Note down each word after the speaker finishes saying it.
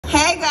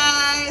Hey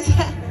guys,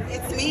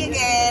 it's me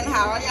again.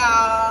 How are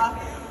y'all?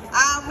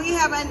 We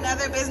have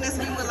another business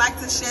we would like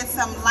to shed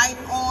some light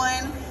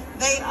on.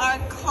 They are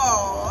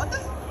called,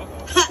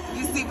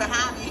 you see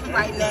behind me,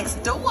 right next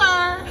door,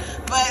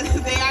 but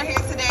they are here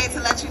today to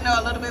let you know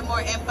a little bit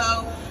more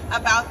info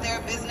about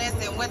their business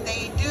and what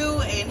they do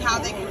and how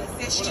they can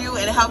assist you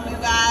and help you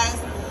guys.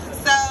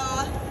 So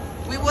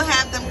we will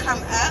have them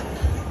come up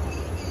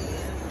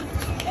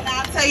and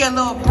I'll tell you a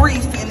little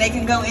brief and they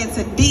can go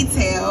into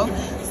detail.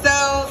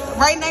 So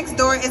right next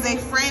door is a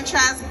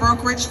franchise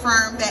brokerage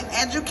firm that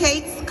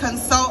educates,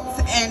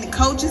 consults, and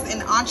coaches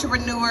an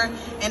entrepreneur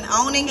in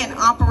owning and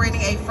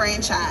operating a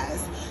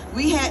franchise.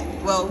 We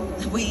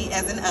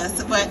as in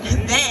us, but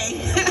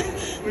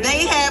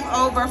they have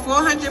over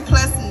 400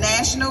 plus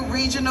national,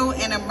 regional,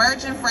 and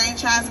emerging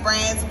franchise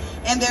brands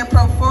in their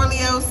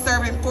portfolio,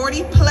 serving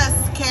 40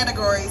 plus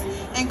categories,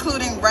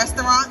 including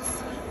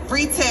restaurants,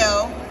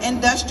 retail,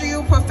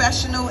 industrial,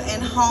 professional,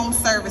 and home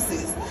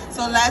services.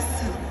 So let's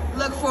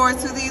look forward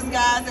to these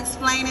guys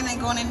explaining and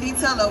going in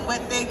detail of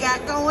what they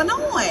got going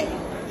on.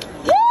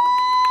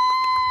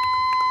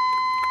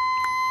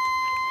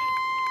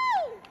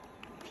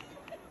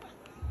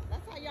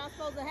 That's how y'all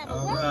supposed to have a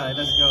All right,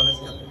 let's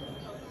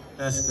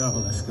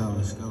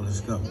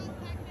go.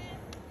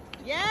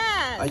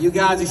 Yes. Are you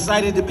guys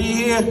excited to be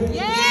here?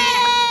 Yeah.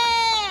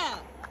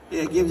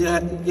 Yeah,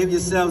 give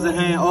yourselves a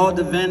hand. All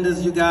the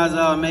vendors, you guys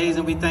are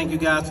amazing. We thank you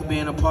guys for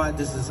being a part.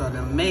 This is an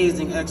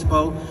amazing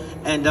expo.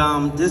 And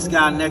this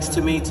guy next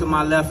to me, to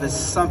my left, is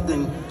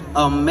something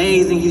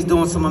amazing. He's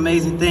doing some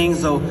amazing things.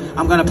 So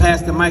I'm gonna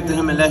pass the mic to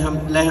him and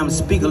let him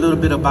speak a little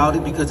bit about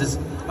it, because it's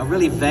a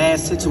really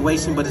vast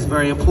situation, but it's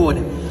very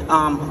important.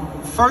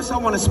 First, I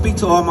want to speak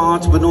to all my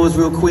entrepreneurs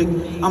real quick.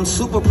 I'm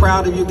super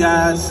proud of you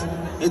guys.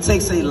 It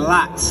takes a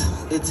lot.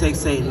 It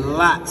takes a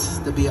lot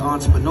to be an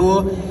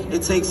entrepreneur.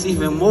 It takes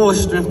even more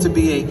strength to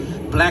be a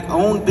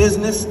Black-owned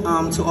business.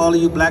 To all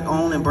of you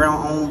Black-owned and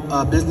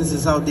Brown-owned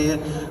businesses out there,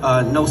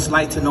 no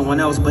slight to no one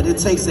else, but it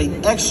takes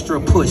an extra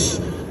push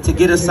to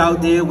get us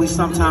out there. We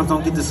sometimes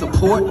don't get the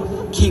support.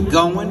 Keep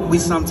going. We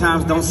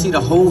sometimes don't see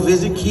the whole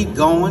vision. Keep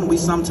going. We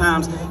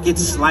sometimes get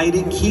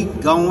slighted.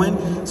 Keep going.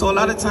 So a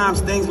lot of times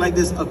things like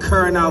this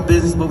occur in our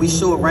business, but we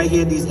show it right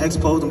here at these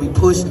expos, and we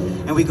push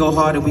and we go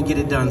hard and we get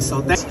it done.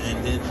 So thanks.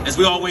 And as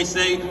we always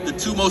say, the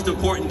two most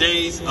important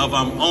days of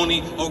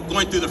owning or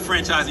going through the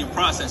franchising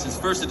process is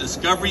first the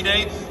discovery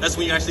day. That's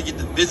when you actually get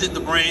to visit the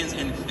brands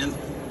and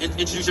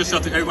introduce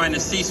yourself to everybody in the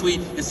C-suite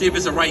and see if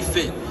it's a right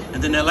fit.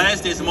 And then the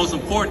last day is the most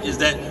important, is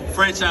that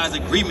franchise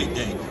agreement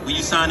day, when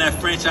you sign that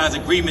franchise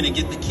agreement and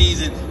get the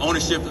keys and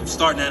ownership of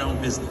starting that own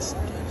business.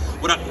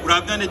 What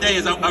I've done today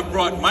is I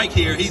brought Mike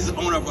here. He's the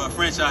owner of a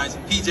franchise,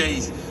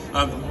 PJ's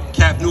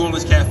New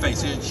Orleans Cafe,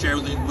 so he'll share a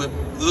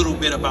little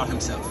bit about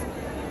himself.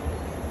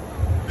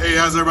 Hey,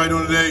 how's everybody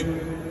doing today?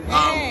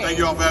 Thank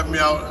you all for having me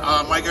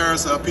out. Mike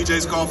Harris,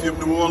 PJ's Coffee of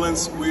New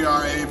Orleans. We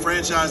are a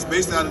franchise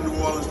based out of New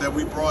Orleans that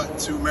we brought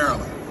to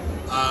Maryland.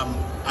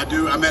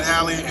 I met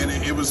Hallie, and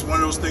it was one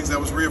of those things that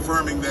was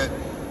reaffirming that,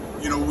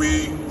 you know,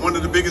 one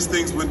of the biggest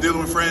things when dealing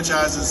with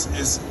franchises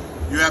is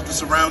you have to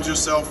surround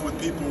yourself with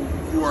people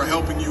who are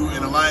helping you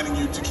and aligning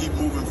you to keep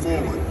moving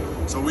forward.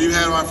 So we've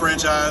had our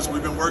franchise,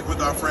 we've been working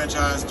with our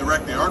franchise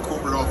directly, our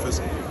corporate office,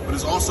 but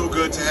it's also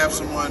good to have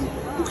someone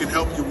who can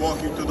help you,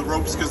 walk you through the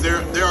ropes, because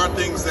there are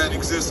things that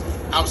exist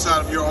outside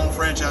of your own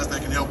franchise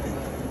that can help you.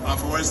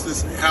 For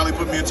instance, Hallie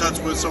put me in touch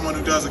with someone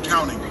who does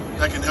accounting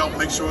that can help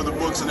make sure the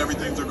books and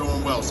everything are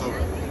going well. So,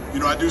 you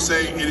know, I do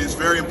say it is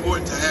very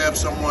important to have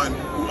someone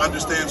who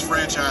understands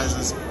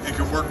franchises and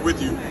can work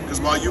with you, because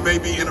while you may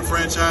be in a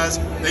franchise,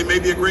 they may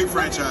be a great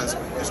franchise.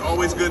 It's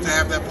always good to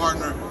have that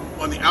partner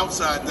on the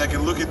outside that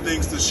can look at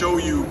things to show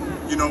you,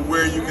 you know,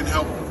 where you can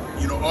help,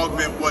 you know,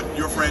 augment what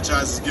your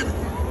franchise is giving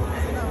you.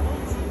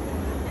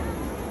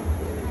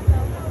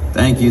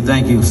 Thank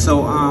you.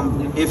 So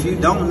if you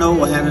don't know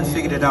or haven't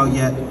figured it out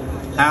yet,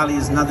 Hallie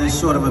is nothing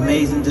short of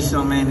amazing. This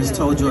young man has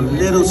told you a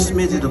little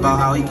smidget about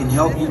how he can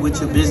help you with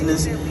your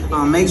business.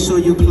 Make sure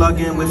you plug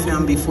in with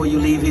him before you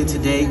leave here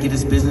today. Get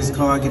his business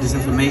card, get his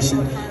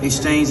information,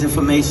 exchange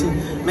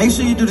information. Make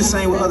sure you do the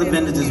same with other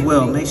vendors as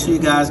well. Make sure you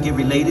guys get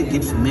related,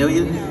 get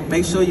familiar.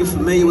 Make sure you're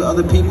familiar with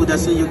other people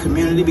that's in your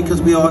community,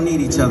 because we all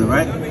need each other,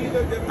 right?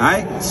 All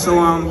right, so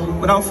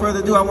without further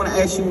ado, I want to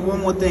ask you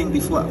one more thing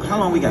before, how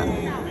long we got?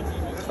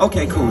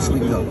 Okay, cool, so we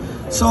can go.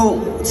 So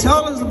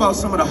tell us about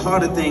some of the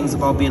harder things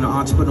about being an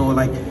entrepreneur.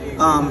 Like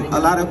a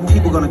lot of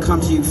people are going to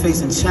come to you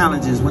facing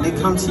challenges. When they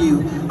come to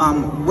you,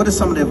 what is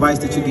some of the advice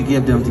that you could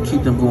give them to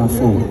keep them going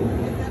forward?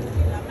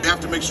 You have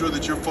to make sure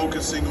that you're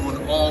focusing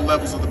on all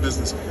levels of the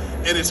business.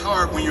 And it's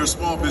hard when you're a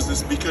small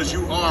business, because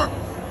you are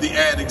the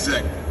ad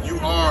exec, you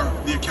are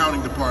the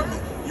accounting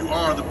department, you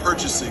are the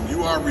purchasing,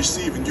 you are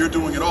receiving, you're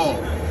doing it all.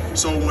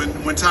 So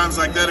when times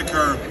like that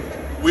occur,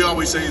 we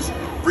always say is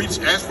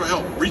ask for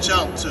help, reach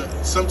out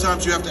to,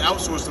 sometimes you have to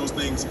outsource those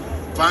things.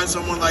 Find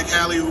someone like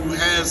Hallie who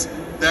has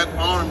that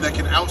arm that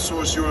can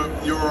outsource your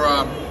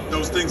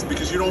those things,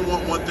 because you don't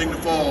want one thing to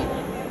fall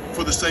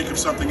for the sake of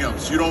something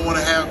else. You don't want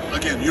to have,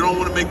 again, you don't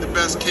want to make the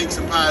best cakes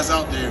and pies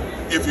out there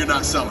if you're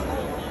not selling.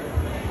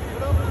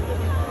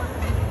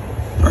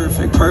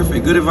 Perfect,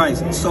 perfect. Good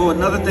advice. So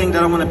another thing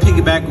that I want to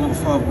piggyback on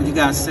for what you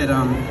guys said,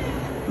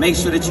 make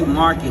sure that you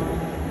market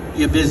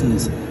your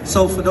business.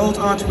 So for those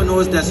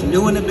entrepreneurs that's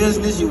new in the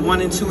business, you're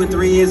 1 and 2 and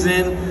 3 years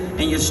in,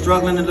 and you're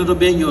struggling a little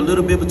bit, you're a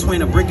little bit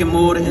between a brick and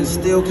mortar and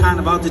still kind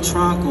of out the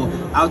trunk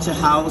or out your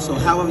house or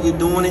however you're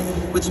doing it,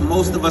 which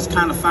most of us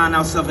kind of find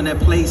ourselves in that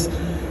place.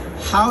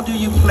 How do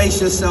you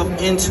place yourself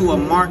into a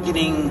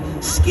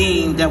marketing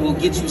scheme that will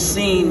get you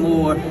seen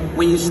more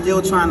when you're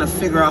still trying to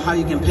figure out how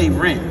you can pay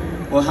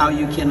rent or how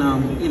you can,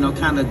 you know,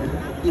 kind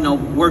of, you know,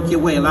 work your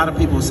way? A lot of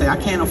people say, I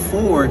can't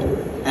afford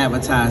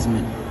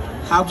advertisement.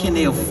 How can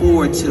they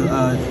afford to,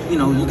 you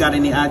know, you got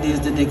any ideas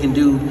that they can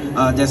do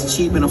that's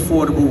cheap and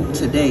affordable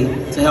today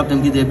to help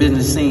them get their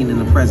business seen in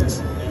the presence?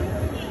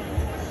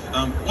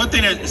 One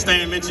thing that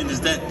Stan mentioned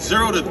is that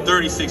 0 to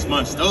 36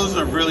 months, those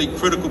are really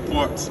critical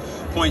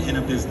point in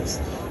a business.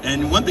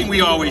 And one thing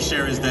we always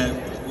share is that,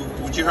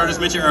 what you heard us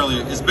mention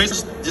earlier, is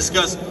basically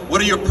discuss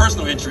what are your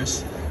personal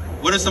interests,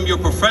 what are some of your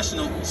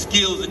professional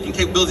skills and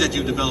capabilities that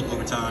you've developed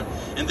over time,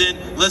 and then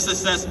let's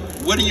assess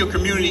what in your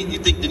community you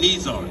think the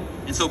needs are.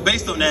 And so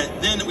based on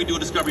that, then we do a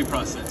discovery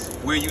process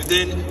where you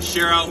then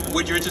share out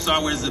what your interests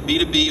are, whether it's a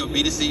B2B or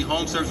B2C,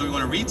 home service, or we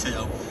want to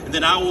retail. And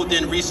then I will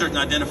then research and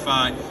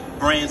identify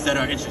brands that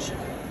are interested.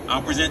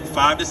 I'll present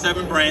 5 to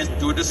 7 brands,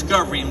 do a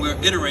discovery, and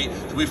we'll iterate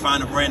till we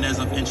find a brand that's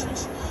of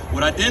interest.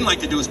 What I then like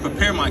to do is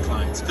prepare my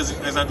clients, because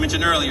as I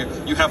mentioned earlier,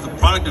 you have the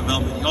product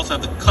development, you also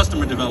have the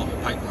customer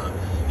development pipeline.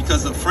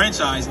 Because the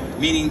franchise,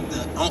 meaning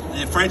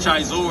the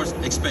franchisors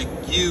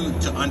expect you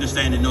to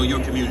understand and know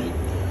your community.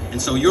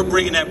 And so you're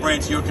bringing that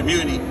brand to your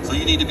community, so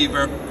you need to be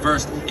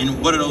versed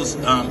in what are those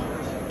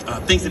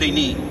things that they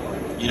need.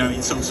 You know,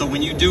 so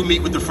when you do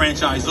meet with the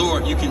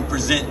franchisor, you can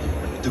present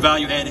the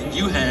value added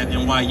you have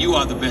and why you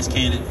are the best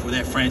candidate for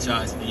that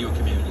franchise in your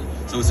community.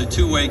 So it's a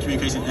two-way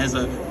communication. As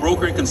a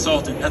broker and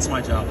consultant, that's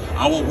my job.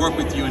 I will work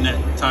with you in that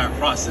entire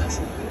process,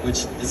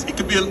 which is, it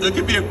could be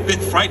a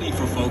bit frightening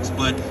for folks,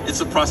 but it's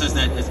a process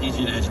that is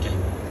easy to educate.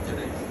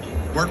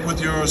 Work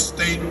with your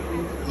state,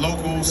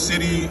 local,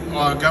 city,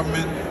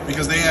 government,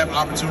 because they have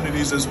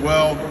opportunities as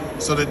well,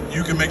 so that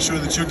you can make sure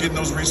that you're getting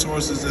those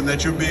resources and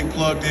that you're being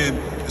plugged in,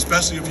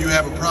 especially if you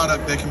have a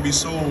product that can be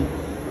sold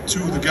to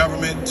the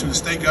government, to the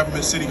state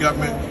government, city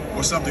government,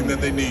 or something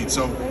that they need.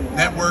 So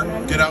network,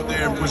 get out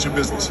there and push your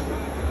business.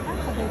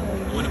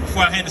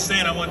 Before I hand to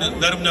Stan, I want to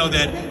let him know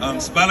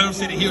that Spotlight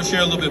City, he'll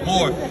share a little bit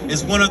more,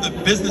 is one of the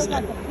business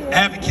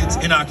advocates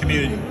in our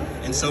community.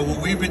 And so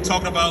what we've been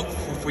talking about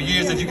for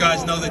years, as you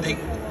guys know, that they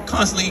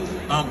constantly,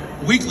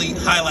 weekly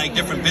highlight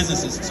different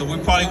businesses. So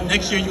we probably,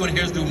 next year, you want to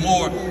hear us do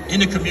more in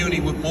the community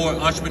with more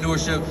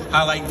entrepreneurship,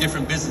 highlighting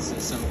different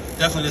businesses. So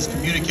definitely let's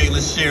communicate,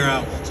 let's share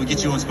out, so we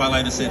get you on Spotlight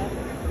of the City.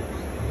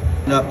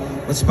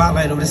 What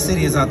Spotlight of the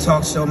City is our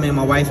talk show. Me and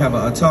my wife have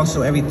a talk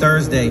show every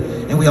Thursday,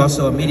 and we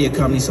also a media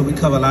company, so we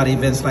cover a lot of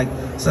events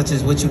such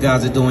as what you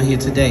guys are doing here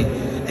today.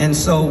 And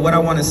so what I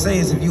want to say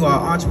is, if you are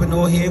an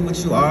entrepreneur here,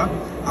 which you are,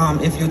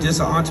 if you're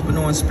just an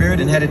entrepreneur in spirit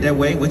and headed that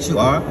way, which you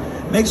are,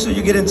 make sure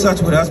you get in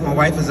touch with us. My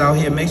wife is out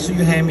here. Make sure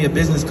you hand me a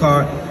business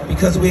card,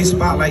 because we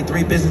spotlight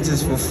 3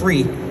 businesses for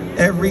free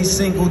every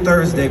single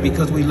Thursday,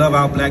 because we love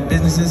our black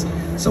businesses.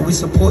 So we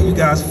support you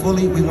guys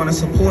fully. We want to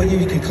support you.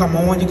 You can come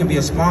on, you can be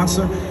a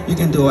sponsor, you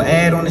can do an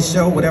ad on the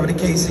show, whatever the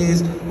case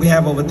is. We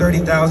have over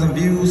 30,000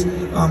 views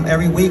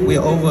every week. We're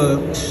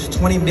over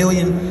 20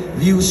 million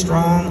views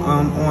strong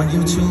on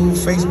YouTube,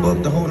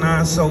 Facebook, the whole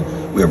 9. So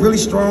we're a really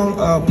strong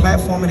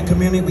platform in the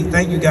community. We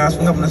thank you guys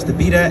for helping us to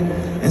be that.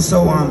 And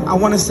so I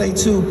want to say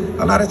too,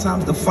 a lot of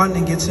times the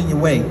funding gets in your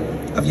way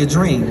of your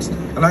dreams.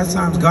 A lot of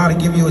times God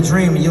will give you a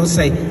dream and you'll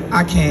say,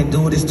 I can't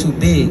do it, it's too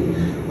big.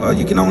 Well,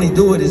 you can only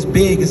do it as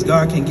big as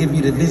God can give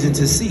you the vision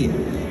to see it.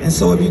 And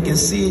so if you can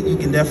see it, you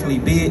can definitely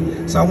be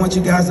it. So I want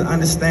you guys to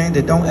understand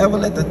that don't ever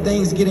let the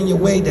things get in your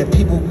way that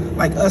people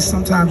like us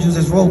sometimes use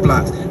as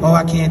roadblocks. Oh,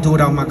 I can't do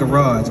it out of my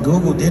garage.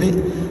 Google did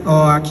it.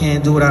 Oh, I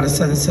can't do it out of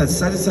such and such.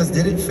 Such and such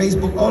did it.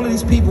 Facebook. All of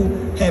these people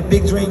have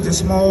big dreams in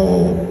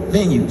small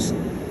venues.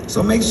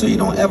 So make sure you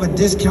don't ever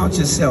discount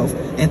yourself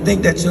and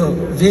think that your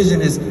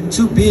vision is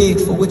too big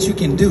for what you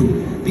can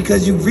do,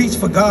 because you reach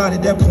for God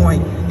at that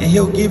point and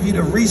he'll give you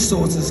the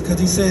resources, because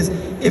he says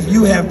if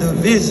you have the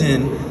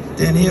vision,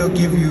 then he'll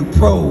give you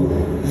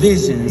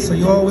provision. So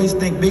you always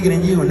think bigger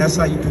than you, and that's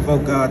how you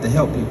provoke God to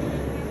help you.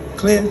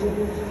 Clear?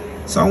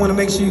 So I want to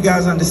make sure you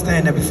guys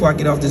understand that before I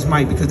get off this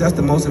mic, because that's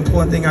the most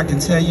important thing I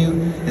can tell you,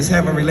 is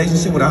have a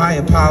relationship with a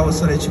higher power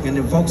so that you can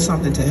invoke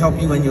something to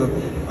help you in your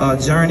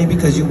journey,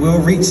 because you will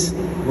reach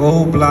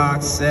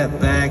roadblocks,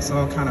 setbacks,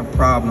 all kind of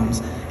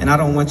problems. And I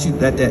don't want you to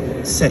let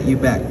that set you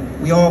back.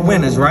 We all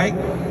winners, right?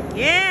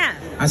 Yeah.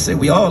 I said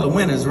we all are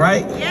winners,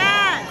 right?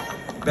 Yeah.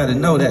 Better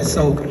know that.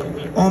 So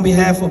on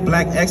behalf of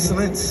Black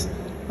Excellence,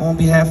 on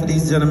behalf of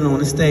these gentlemen on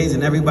the stage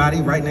and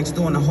everybody right next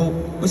door in the Hope,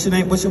 what's your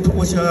name? What's your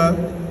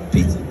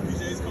pizza?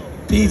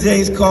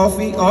 PJ's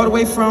Coffee, all the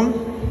way from?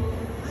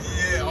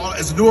 Yeah,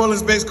 It's a New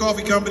Orleans-based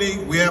coffee company.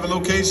 We have a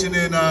location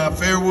in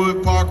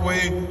Fairwood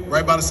Parkway,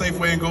 right by the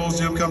Safeway and Gold's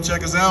Gym. Come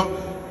check us out.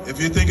 If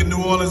you're thinking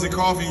New Orleans and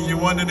coffee and you're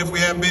wondering if we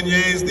have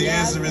beignets, the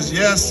answer is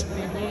yes.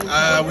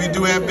 We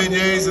do have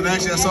beignets, and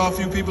actually I saw a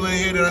few people in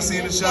here that I see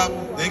in the shop.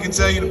 They can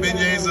tell you the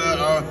beignets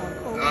are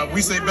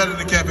we say better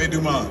than Cafe Du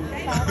Monde.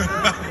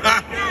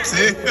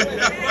 See?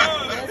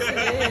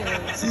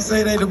 She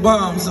say they the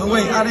bomb. So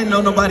wait, I didn't know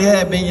nobody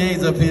had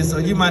beignets up here, so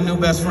you my new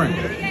best friend.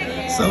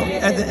 So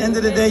at the end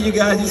of the day, you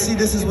guys, you see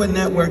this is what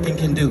networking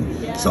can do.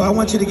 So I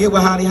want you to get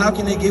with Hallie. How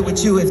can they get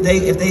with you if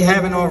they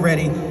haven't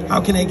already? How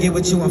can they get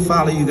with you and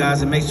follow you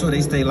guys and make sure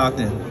they stay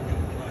locked in?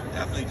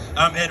 Definitely.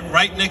 At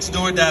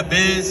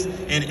rightnextdoor.biz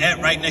and at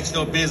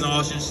rightnextdoorbiz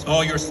on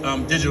all your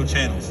digital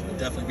channels.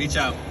 Definitely reach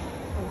out.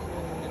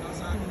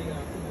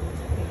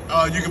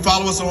 You can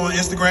follow us on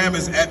Instagram.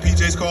 It's at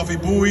PJ's Coffee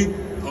Bowie.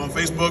 On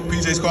Facebook,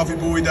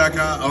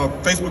 pjscoffeebowie.com or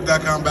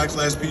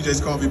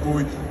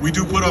facebook.com/pjscoffeebowie. We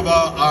do put up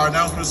our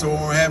announcements, so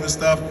when we're having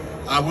stuff,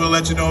 I will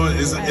let you know.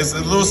 It's a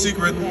little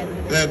secret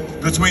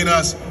that between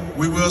us,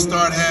 we will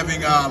start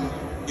having,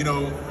 you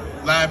know,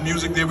 live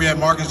music there. We had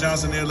Marcus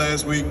Johnson there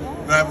last week.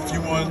 We're gonna have a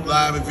few more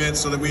live events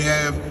so that we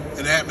have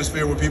an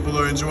atmosphere where people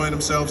are enjoying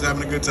themselves,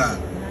 having a good time.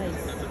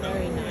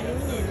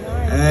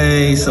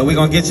 Hey, so we're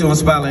going to get you on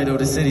Spotlight Over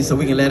the City so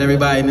we can let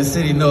everybody in the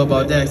city know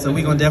about that. So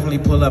we're going to definitely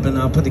pull up and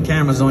put the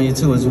cameras on you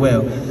too as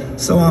well.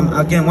 So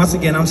once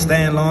again, I'm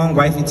Stan Long.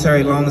 Wifey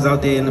Terry Long is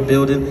out there in the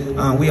building.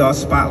 We are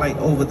Spotlight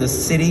Over the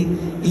City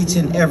each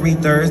and every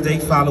Thursday.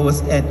 Follow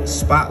us at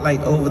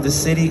Spotlight Over the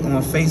City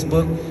on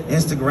Facebook,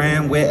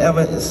 Instagram,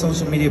 wherever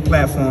social media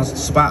platforms.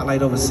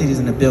 Spotlight Over the City is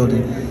in the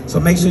building. So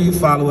make sure you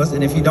follow us.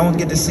 And if you don't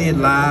get to see it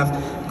live,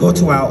 go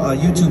to our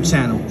YouTube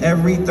channel.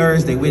 Every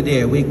Thursday, we're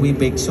there. We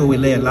make sure we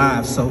lay it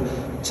live. So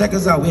check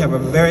us out. We have a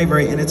very,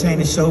 very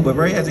entertaining show, but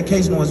very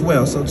educational as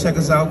well. So check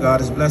us out. God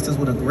has blessed us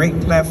with a great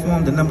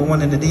platform, the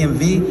 #1 in the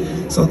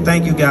DMV. So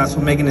thank you guys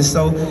for making it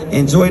so.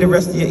 Enjoy the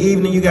rest of your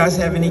evening. You guys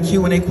have any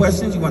Q&A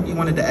questions? You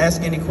wanted to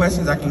ask any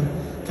questions? I can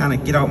kind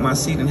of get out my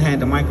seat and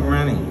hand the mic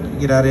around and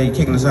get out of there. You're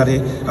kicking us out of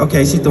here.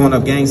 Okay, she's throwing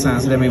up gang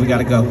signs, so that means we got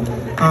to go.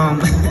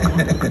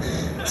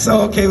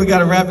 So, okay, we got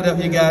to wrap it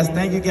up, you guys.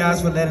 Thank you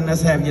guys for letting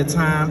us have your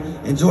time.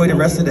 Enjoy the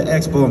rest of the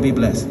expo and be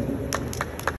blessed.